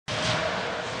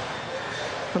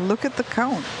But look at the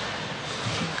count.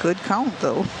 Good count,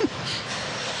 though.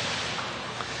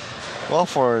 Well,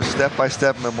 for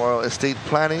step-by-step memorial estate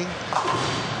planning,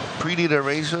 pre-deed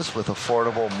arrangements with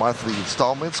affordable monthly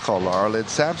installments, call Arlen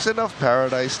Sampson of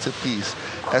Paradise to Peace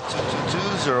at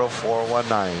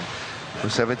 222-0419. For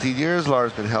 17 years,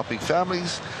 Laura's been helping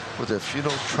families with their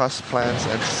funeral trust plans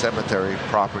and cemetery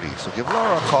property. So give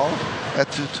Laura a call at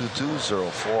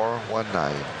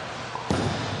 222-0419.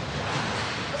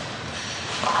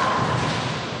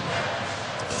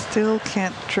 Still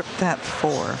can't trip that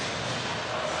 4.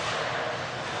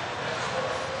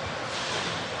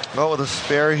 Well, with a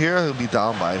spare here, he'll be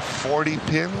down by 40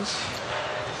 pins.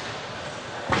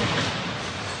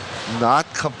 Not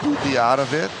completely out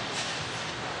of it.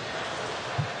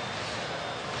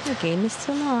 The game is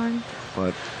still on.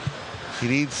 But he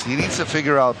needs to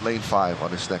figure out lane 5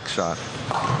 on his next shot.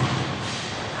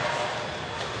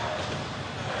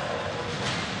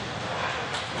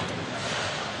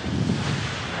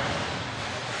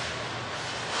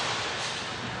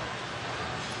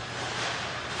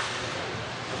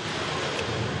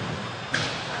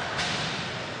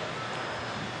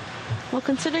 Well,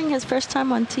 considering his first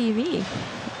time on TV,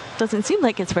 doesn't seem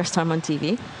like his first time on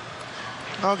TV.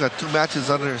 Oh, got 2 matches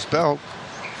under his belt.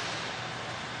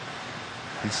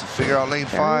 Needs to figure out lane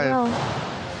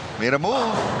 5. Made a move.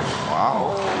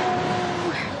 Wow.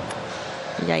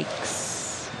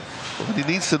 Yikes. What he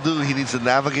needs to do, he needs to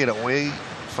navigate away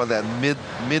from that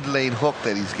mid lane hook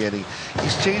that he's getting.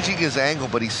 He's changing his angle,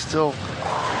 but he's still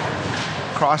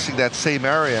crossing that same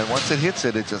area. And once it hits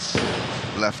it, it just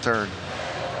left turn.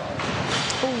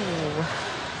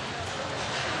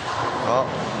 Oh,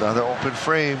 another open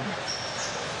frame.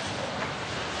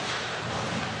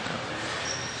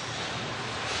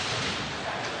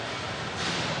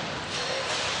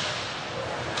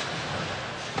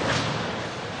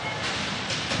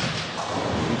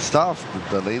 It's tough.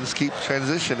 The lanes keep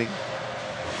transitioning.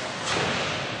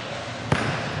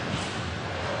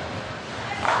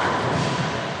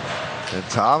 And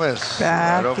Thomas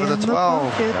Back right over the in the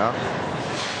 12. pocket. Yeah.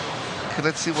 Okay,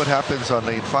 let's see what happens on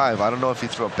lane 5. I don't know if he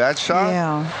threw a bad shot.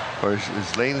 Yeah. Or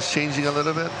his lane is changing a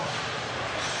little bit.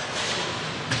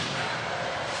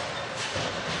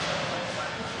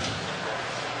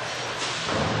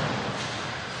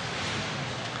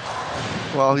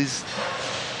 Well, he's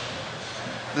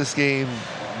this game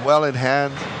well in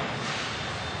hand.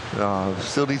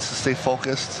 Still needs to stay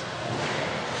focused.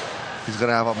 He's going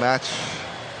to have a match,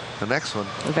 the next one.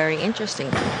 Very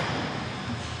interesting.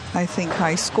 I think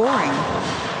high scoring.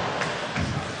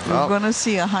 We're going to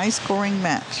see a high scoring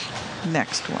match.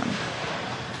 Next one.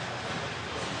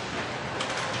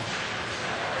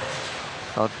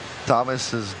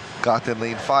 Thomas has gotten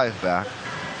lane 5 back.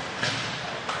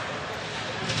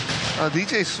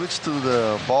 DJ switched to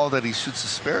the ball that he shoots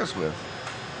his spares with.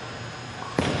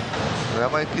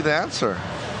 That might be the answer.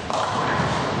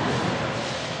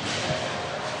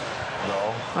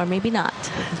 No. Or maybe not.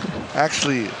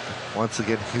 Actually, once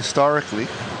again, historically,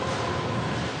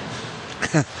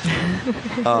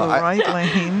 right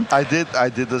lane. I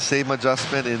did the same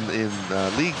adjustment in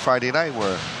League Friday night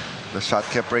where the shot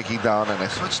kept breaking down and I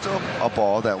switched to a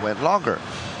ball that went longer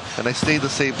and I stayed the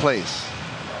same place.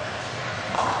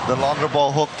 The longer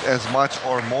ball hooked as much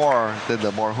or more than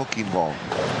the more hooking ball.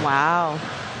 Wow.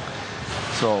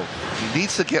 So he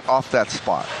needs to get off that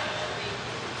spot.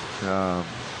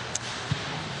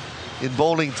 In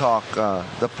bowling talk,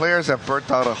 the players have burnt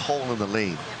out a hole in the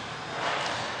lane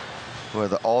where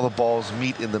all the balls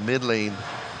meet in the mid lane,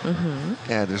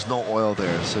 and there's no oil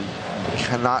there, so you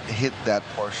cannot hit that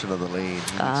portion of the lane. He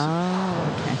needs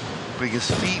to bring his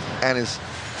feet and his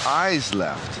eyes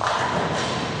left.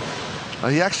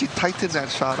 He actually tightened that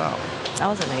shot up. That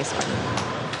was a nice one.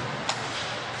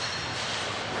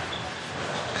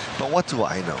 But what do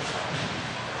I know?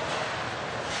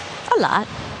 A lot.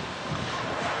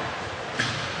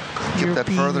 You're Get that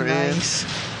being further nice. in.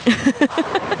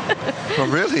 Oh,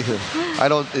 really? I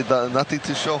don't. Nothing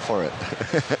to show for it.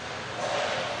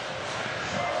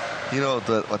 You know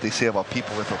what they say about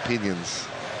people with opinions.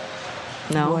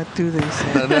 No. What do they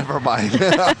say? No, never mind.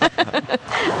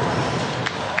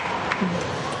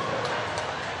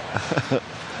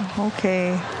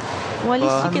 Okay. Well, at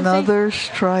least you can Another say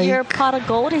strike. your pot of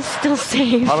gold is still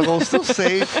safe. Pot of gold still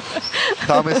safe.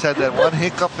 Thomas had that one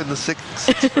hiccup in the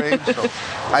sixth frame, so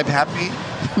I'm happy.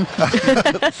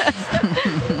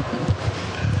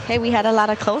 Hey, we had a lot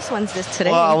of close ones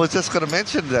today. Well, I was just going to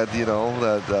mention that,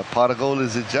 the pot of gold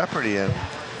is in jeopardy, and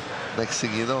next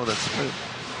thing you know, that's it.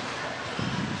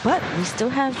 But we still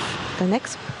have the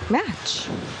next match.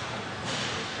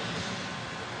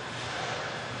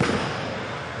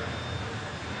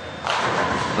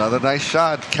 Another nice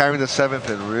shot, carrying the 7th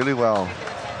pin really well.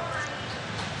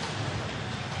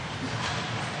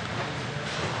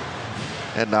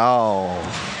 And now,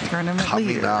 Tournament coming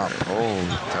leader. up.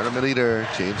 Oh, tournament leader,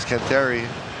 James Canteri.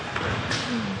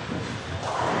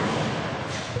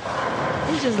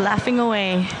 He's just laughing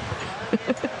away.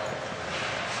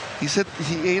 He said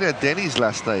he ate at Denny's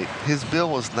last night. His bill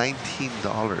was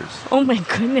 $19. Oh my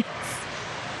goodness.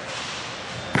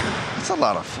 That's a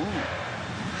lot of food.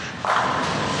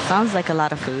 Sounds like a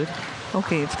lot of food.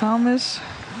 Okay, if Thomas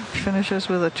finishes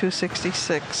with a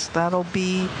 266, that'll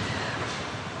be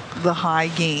the high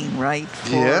gain, right?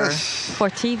 Yes. For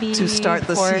TV. To start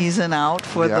the season out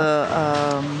for the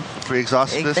For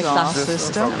exhaust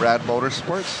system from Rad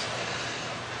Motorsports.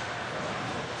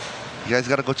 You guys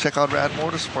got to go check out Rad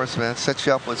Motorsports, man. Set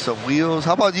you up with some wheels.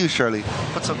 How about you, Shirley?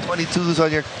 Put some 22s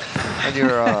on your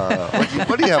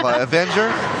what do you have, an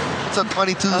Avenger? Put some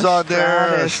 22s on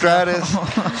there, a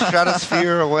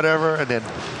Stratosphere or whatever, and then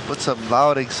put some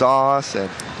loud exhaust and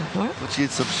put you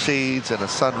in some shades and a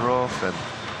sunroof, and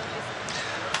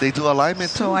they do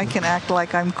alignment so too. I can act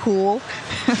like I'm cool.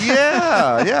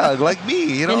 Yeah, like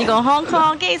me, you know. Then you go Hong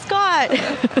Kong, Gay Scott.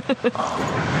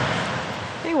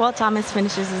 Okay, well, Thomas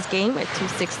finishes his game at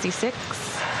 266.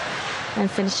 And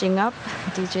finishing up,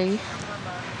 DJ.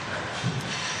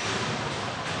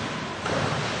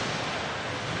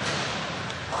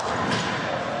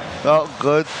 Well,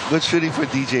 good shooting for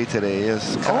DJ today.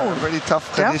 It's kind of pretty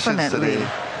tough conditions today.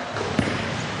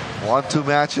 1-2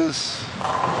 matches.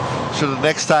 So the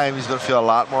next time he's going to feel a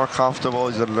lot more comfortable.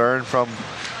 He's going to learn from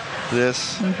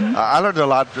this. I learned a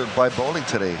lot by bowling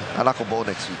today. I'm not going to bowl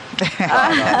next week. No.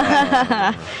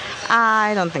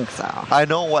 I don't think so. I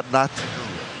know what not to do.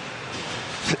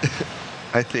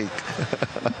 I think.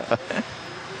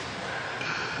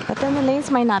 But then the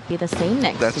lanes might not be the same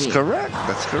next week. That's correct.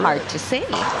 Hard to say.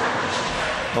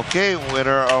 Okay,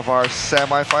 winner of our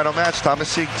semi-final match, Thomas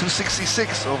Singh,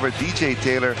 266 over DJ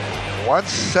Taylor,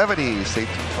 170. Stay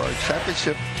tuned for our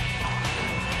championship.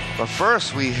 But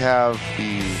first, we have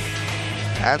the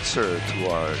answer to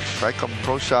our Strike'em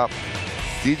Pro Shop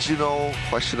Did You Know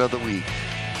question of the week.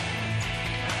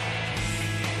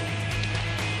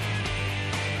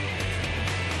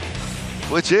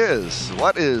 Which is,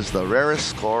 what is the rarest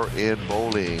score in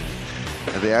bowling?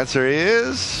 And the answer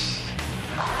is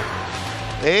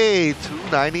A,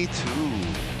 292.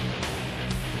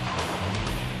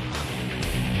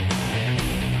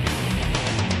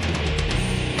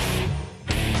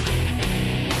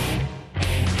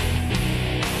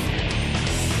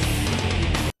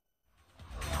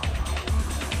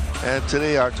 And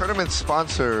today our tournament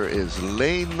sponsor is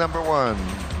Lane Number 1,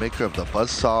 maker of the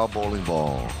Buzzsaw Bowling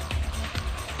Ball.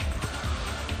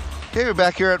 Okay, we're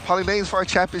back here at Pali Lanes for our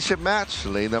championship match.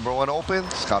 Lane Number 1 open.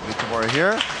 Scott Mikamura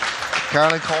here.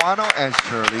 Carolyn Kawano and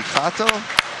Shirley Kato.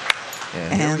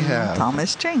 And here we have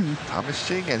Thomas Ching. Thomas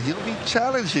Ching, and he'll be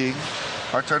challenging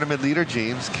our tournament leader,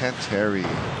 James Canteri.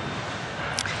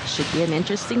 Should be an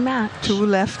interesting match. Two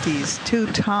lefties, two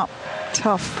tough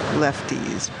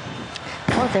lefties.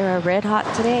 Oh, they're red hot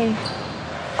today.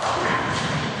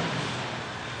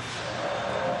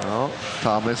 Well,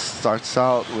 Thomas starts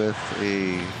out with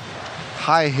a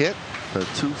high hit, the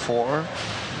 2-4.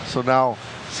 So now,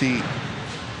 see,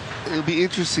 it'll be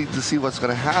interesting to see what's going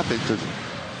to happen, because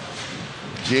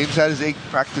James had his 8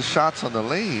 practice shots on the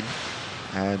lane,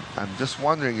 and I'm just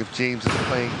wondering if James is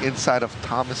playing inside of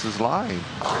Thomas's line.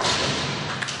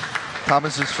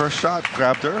 Thomas's first shot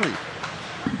grabbed early.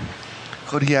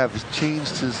 Could he have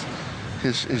changed his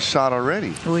shot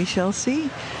already? We shall see.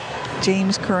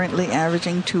 James currently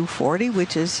averaging 240,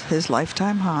 which is his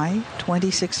lifetime high.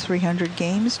 26 300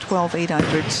 games, 12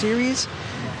 800 series.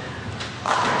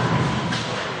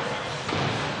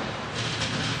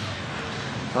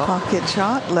 Pocket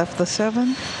shot, left the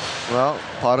 7. Well,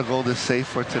 pot of gold is safe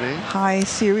for today. High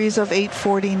series of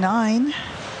 849.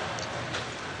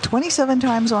 27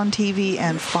 times on TV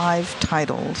and 5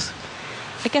 titles.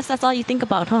 I guess that's all you think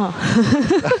about, huh?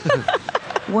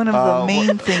 One of the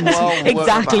main things. Well,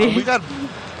 Exactly. We got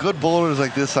good bowlers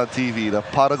like this on TV. The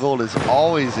pot of gold is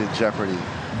always in jeopardy.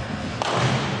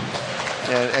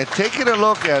 And taking a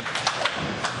look at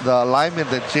the alignment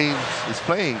that James is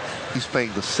playing, he's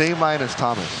playing the same line as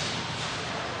Thomas.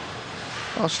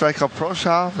 Well, Strike'em Pro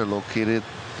Shop, they're located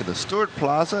in the Stewart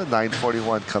Plaza,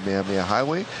 941 Kamehameha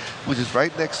Highway, which is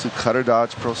right next to Cutter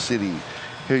Dodge Pro City.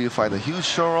 Here you find a huge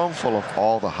showroom full of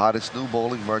all the hottest new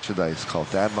bowling merchandise. Call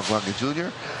Dan McLungan Jr.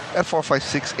 at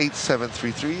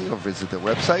 456-8733 or visit their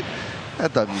website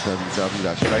at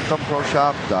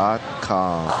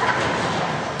www.strikeemproshop.com.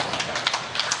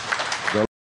 They'll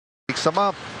mix them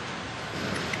up.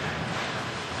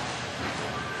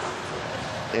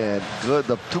 And good.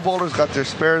 The two bowlers got their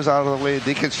spares out of the way.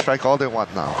 They can strike all they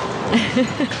want now.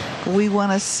 We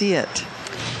want to see it.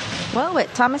 Well,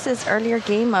 with Thomas's earlier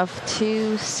game of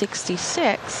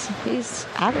 266, he's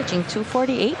averaging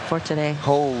 248 for today.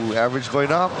 Oh, average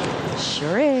going up.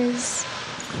 Sure is.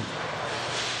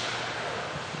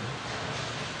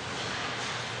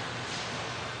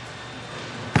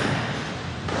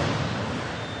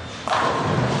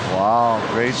 Wow,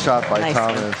 great shot by Nice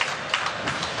Thomas.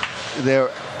 They're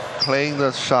playing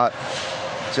the shot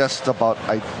just about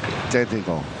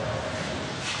identical.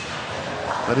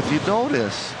 But if you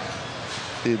notice,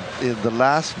 in the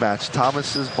last match,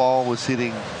 Thomas's ball was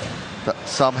hitting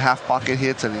some half pocket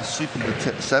hits and he's sweeping the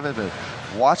 7th.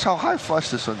 Watch how high flush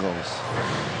this one goes.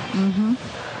 Mm-hmm.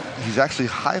 He's actually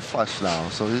high flush now,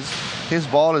 so his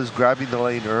ball is grabbing the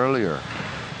lane earlier.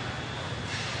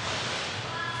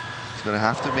 He's going to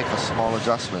have to make a small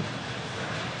adjustment.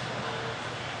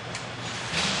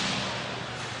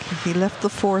 He left the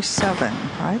 4-7,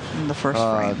 right, in the first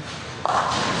frame.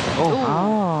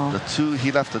 Oh, the 2.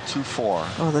 He left the 2-4.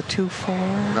 Oh, the 2-4.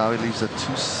 Now he leaves a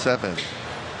 2-7.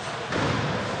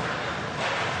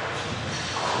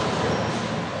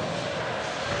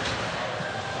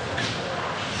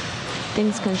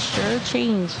 Things can sure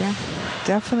change, yeah.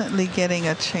 Definitely getting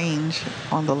a change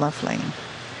on the left lane,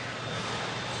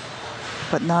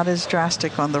 but not as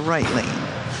drastic on the right lane.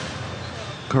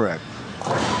 Correct.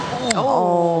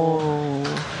 Oh.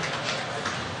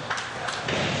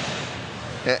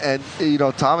 And you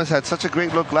know, Thomas had such a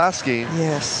great look last game.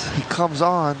 Yes. He comes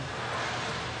on,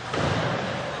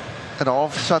 and all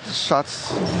of a sudden,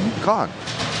 shots gone.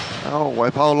 Oh,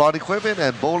 Waipahu Lawn Equipment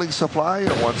and Bowling Supply,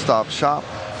 your one-stop shop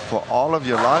for all of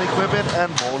your lawn equipment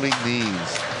and bowling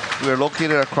needs. We are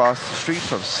located across the street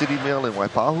from City Mill in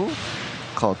Waipahu.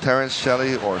 Call Terrence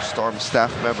Shelley or Storm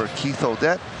staff member Keith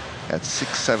Odette at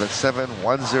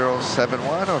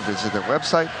 677-1071 or visit their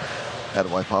website at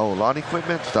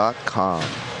waipahulawnequipment.com.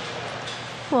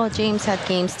 Well, James had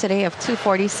games today of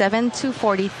 247,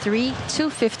 243,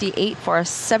 258 for a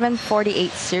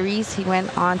 748 series. He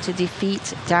went on to defeat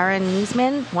Darren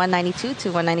Newsman 192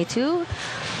 to 192,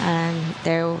 and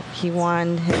there he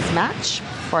won his match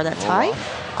for that tie.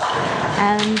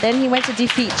 And then he went to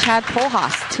defeat Chad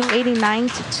Pohas 289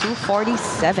 to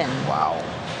 247. Wow.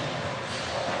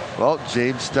 Well,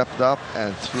 James stepped up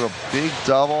and threw a big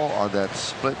double on that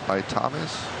split by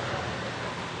Thomas.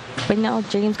 But no,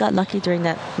 James got lucky during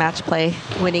that match play,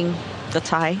 winning the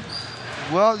tie.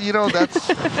 Well, you know, that's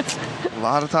a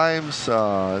lot of times,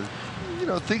 you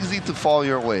know, things need to fall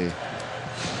your way.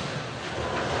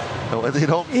 And when they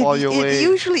don't fall your way. It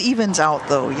usually evens out,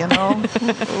 though, you know.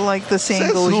 Like the saying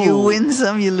Says goes, who? you win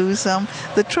some, you lose some.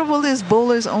 The trouble is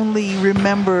bowlers only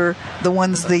remember the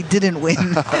ones they didn't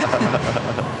win.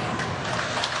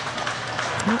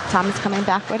 Thomas coming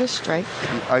back with a strike.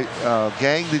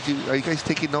 Gang, are you guys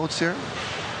taking notes here?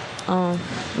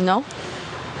 No.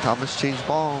 Thomas changed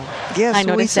ball. Yes, I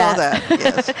noticed we saw that.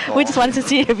 Yes. We just wanted to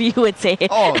see if you would say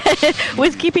it. Oh.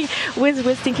 was thinking,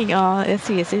 let's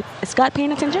see, is Scott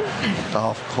paying attention?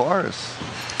 Of course.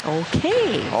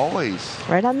 Okay. Always.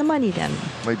 Right on the money then.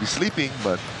 Might be sleeping,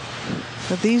 but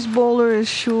these bowlers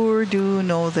sure do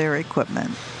know their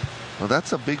equipment. well,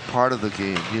 that's a big part of the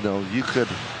game. You know, you could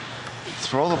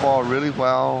throw the ball really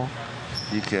well.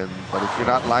 You can, but if you're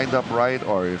not lined up right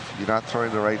or if you're not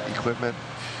throwing the right equipment,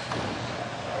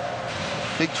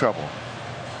 big trouble.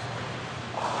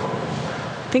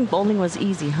 I think bowling was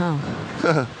easy, huh?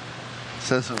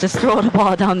 Says who? Just throw the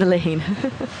ball down the lane.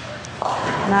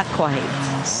 Not quite.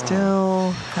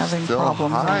 Still having Still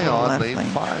problems high on the on left lane lane.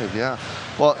 5, yeah.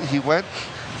 Well, he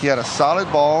had a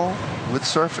solid ball with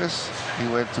surface. He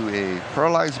went to a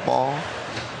pearlized ball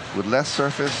with less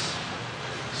surface.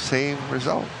 Same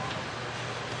result.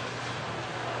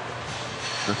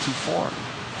 The 2-4.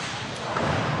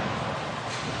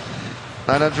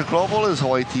 900 Global is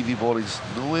Hawaii TV Bowling's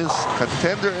newest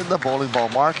contender in the bowling ball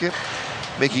market,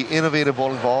 making innovative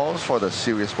bowling balls for the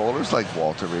serious bowlers like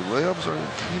Walter Ray Williams or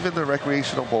even the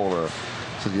recreational bowler.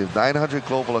 So give 900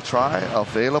 Global a try,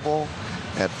 available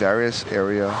at various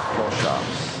area pro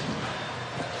shops.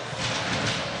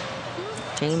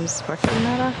 James working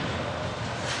on a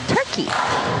turkey.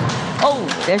 Oh,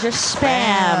 there's your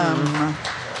spam.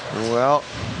 Well,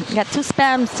 You got 2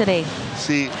 spams today.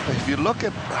 see, if you look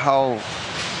at how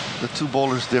the two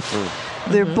bowlers differ,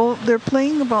 They're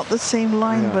playing about the same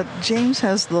line, Yeah. but James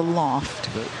has the loft.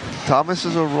 Thomas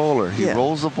is a roller. He Yeah.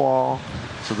 rolls the ball,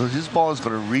 so his ball is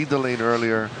going to read the lane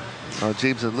earlier.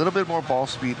 James has a little bit more ball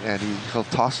speed, and he'll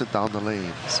toss it down the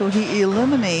lane. So he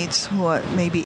eliminates what maybe